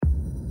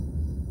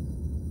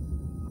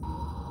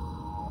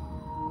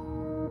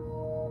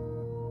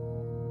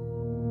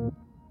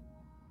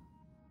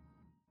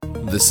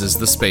This is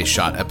The Space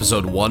Shot,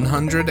 episode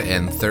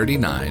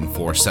 139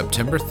 for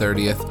September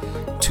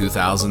 30th,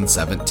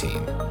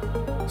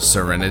 2017.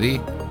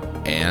 Serenity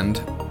and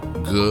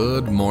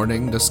Good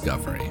Morning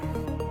Discovery.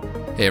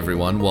 Hey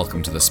everyone,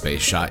 welcome to The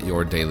Space Shot,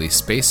 your daily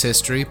space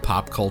history,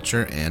 pop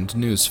culture, and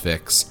news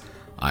fix.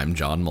 I'm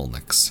John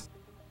Molnix.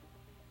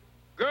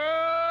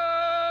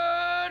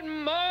 Good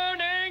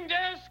morning,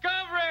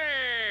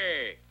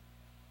 Discovery!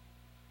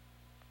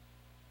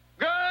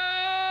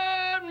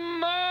 Good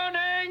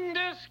morning,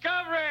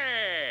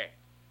 Discovery!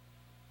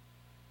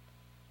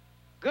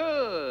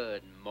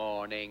 Good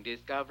morning,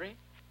 Discovery.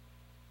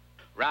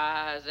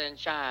 Rise and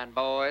shine,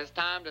 boys.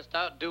 Time to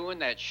start doing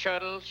that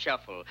shuttle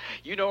shuffle.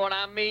 You know what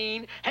I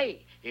mean?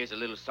 Hey, here's a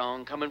little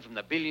song coming from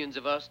the billions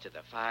of us to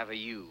the five of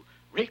you.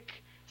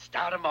 Rick,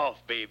 start 'em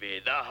off,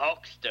 baby. The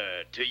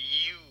Hawkster to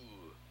you.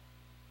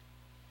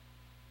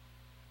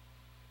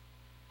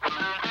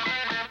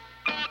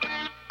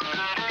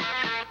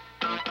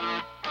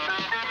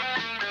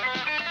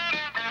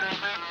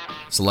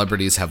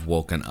 Celebrities have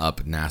woken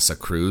up NASA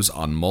crews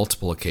on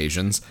multiple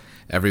occasions,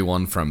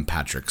 everyone from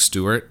Patrick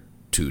Stewart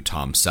to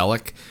Tom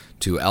Selleck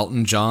to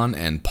Elton John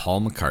and Paul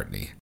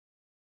McCartney.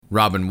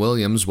 Robin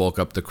Williams woke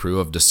up the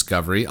crew of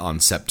Discovery on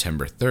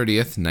September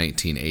 30th,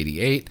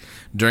 1988,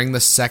 during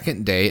the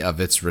second day of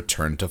its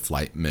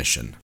return-to-flight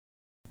mission.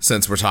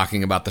 Since we're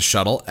talking about the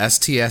shuttle,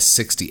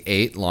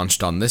 STS-68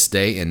 launched on this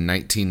day in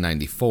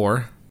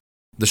 1994.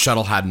 The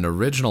shuttle had an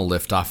original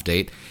liftoff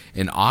date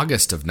in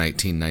August of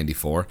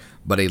 1994,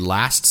 but a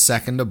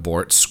last-second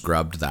abort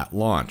scrubbed that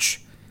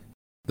launch.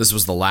 This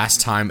was the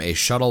last time a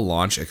shuttle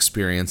launch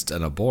experienced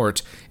an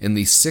abort in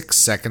the 6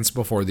 seconds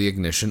before the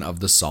ignition of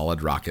the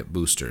solid rocket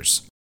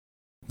boosters.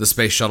 The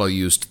space shuttle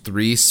used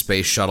 3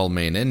 Space Shuttle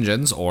Main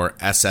Engines, or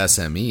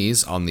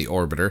SSMEs, on the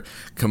orbiter,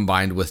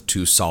 combined with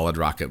 2 solid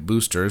rocket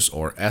boosters,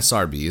 or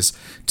SRBs,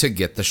 to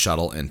get the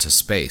shuttle into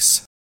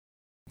space.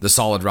 The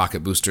solid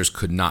rocket boosters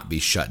could not be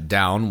shut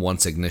down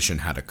once ignition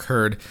had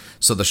occurred,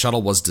 so the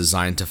shuttle was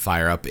designed to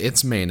fire up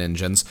its main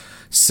engines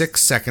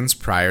 6 seconds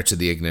prior to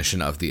the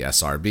ignition of the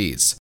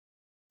SRBs.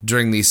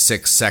 During these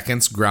 6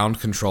 seconds,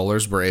 ground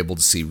controllers were able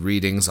to see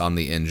readings on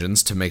the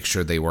engines to make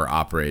sure they were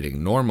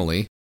operating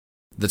normally.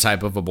 The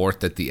type of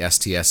abort that the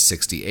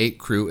STS-68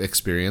 crew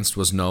experienced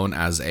was known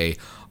as a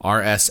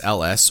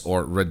RSLS,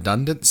 or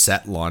Redundant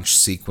Set Launch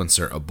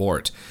Sequencer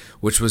Abort,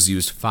 which was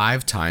used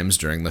 5 times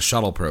during the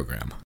shuttle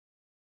program.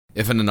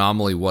 If an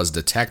anomaly was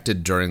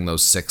detected during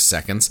those 6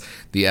 seconds,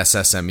 the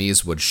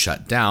SSMEs would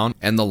shut down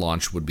and the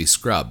launch would be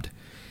scrubbed.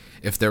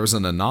 If there was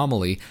an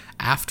anomaly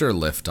after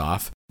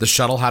liftoff, the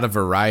shuttle had a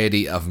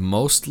variety of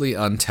mostly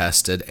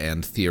untested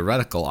and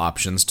theoretical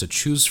options to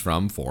choose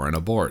from for an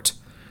abort.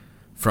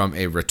 From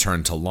a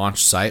return to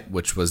launch site,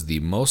 which was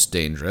the most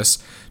dangerous,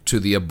 to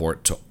the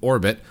abort to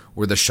orbit,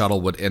 where the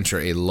shuttle would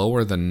enter a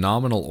lower than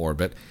nominal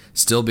orbit,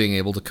 still being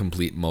able to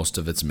complete most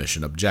of its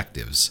mission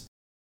objectives.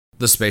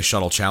 The Space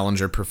Shuttle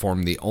Challenger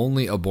performed the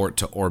only abort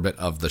to orbit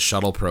of the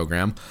shuttle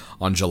program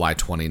on July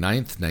 29,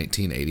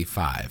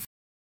 1985.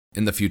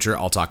 In the future,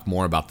 I'll talk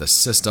more about this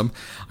system.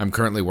 I'm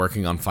currently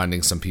working on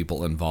finding some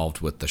people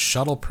involved with the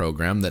shuttle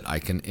program that I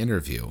can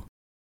interview.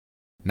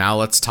 Now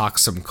let's talk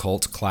some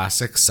cult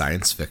classic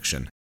science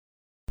fiction.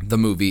 The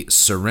movie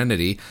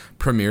Serenity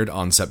premiered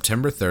on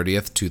September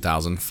 30th,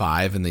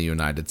 2005 in the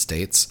United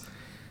States.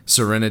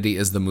 Serenity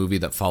is the movie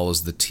that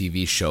follows the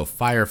TV show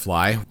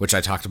Firefly, which I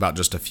talked about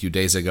just a few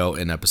days ago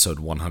in episode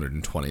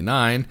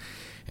 129,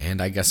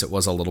 and I guess it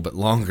was a little bit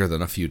longer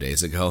than a few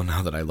days ago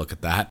now that I look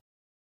at that.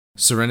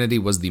 Serenity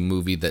was the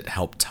movie that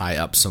helped tie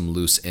up some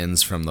loose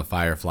ends from the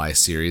Firefly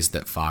series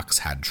that Fox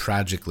had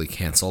tragically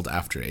canceled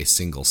after a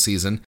single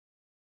season.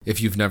 If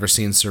you've never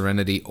seen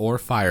Serenity or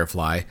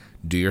Firefly,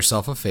 do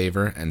yourself a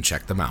favor and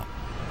check them out.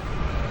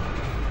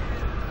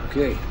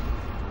 Okay.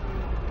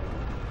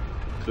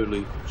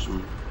 Clearly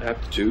some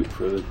aptitude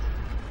for the... It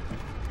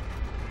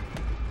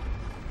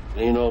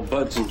ain't all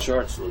buds and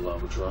charts, little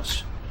albatross.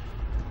 You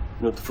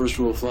know what the first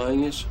rule of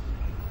flying is?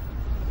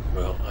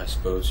 Well, I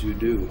suppose you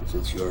do,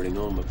 since you already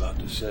know what I'm about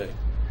to say.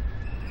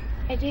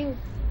 I do.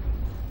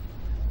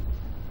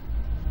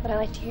 But I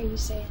like to hear you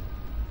say it.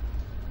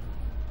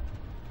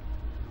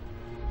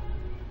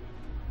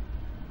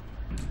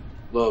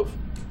 Love.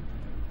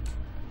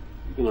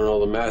 You can learn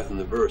all the math in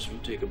the verse. If you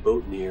take a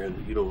boat in the air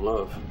that you don't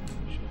love,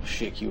 she'll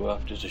shake you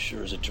off just as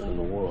sure as a turn in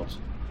the world.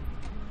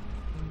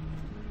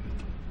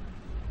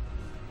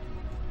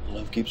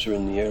 Love keeps her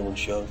in the air when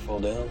she ought to fall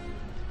down.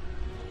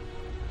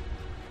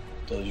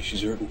 Tells you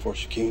she's hurting before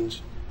she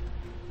keens.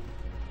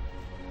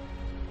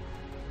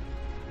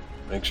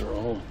 Makes her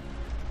home.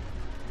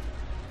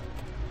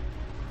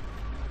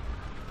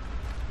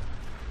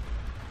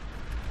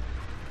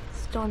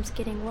 Storm's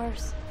getting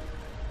worse.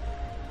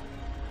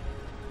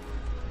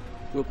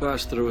 We'll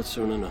pass through it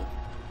soon enough.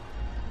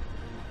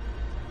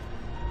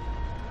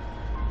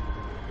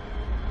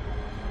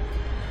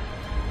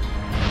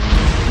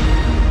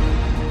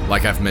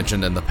 Like I've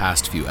mentioned in the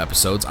past few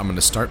episodes, I'm going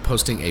to start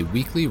posting a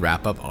weekly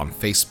wrap-up on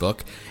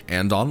Facebook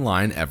and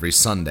online every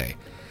Sunday.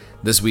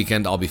 This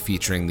weekend, I'll be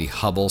featuring the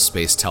Hubble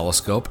Space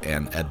Telescope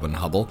and Edwin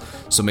Hubble,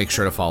 so make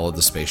sure to follow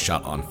the Space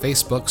Shot on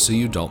Facebook so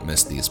you don't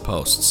miss these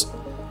posts.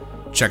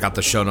 Check out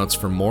the show notes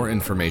for more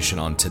information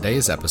on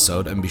today's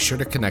episode, and be sure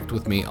to connect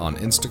with me on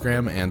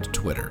Instagram and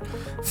Twitter.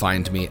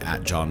 Find me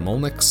at John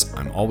Molnix.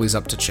 I'm always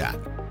up to chat.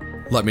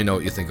 Let me know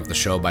what you think of the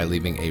show by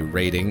leaving a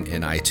rating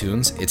in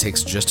iTunes. It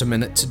takes just a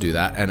minute to do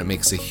that, and it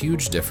makes a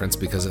huge difference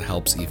because it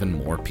helps even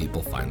more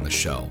people find the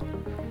show.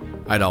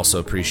 I'd also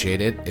appreciate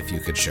it if you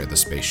could share the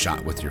Space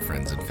Shot with your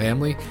friends and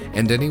family,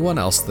 and anyone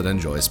else that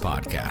enjoys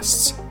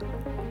podcasts.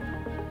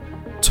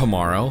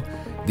 Tomorrow,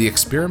 the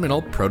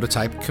experimental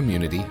prototype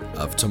community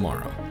of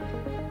tomorrow.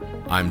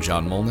 I'm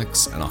John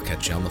Molnix, and I'll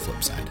catch you on the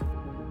flip side.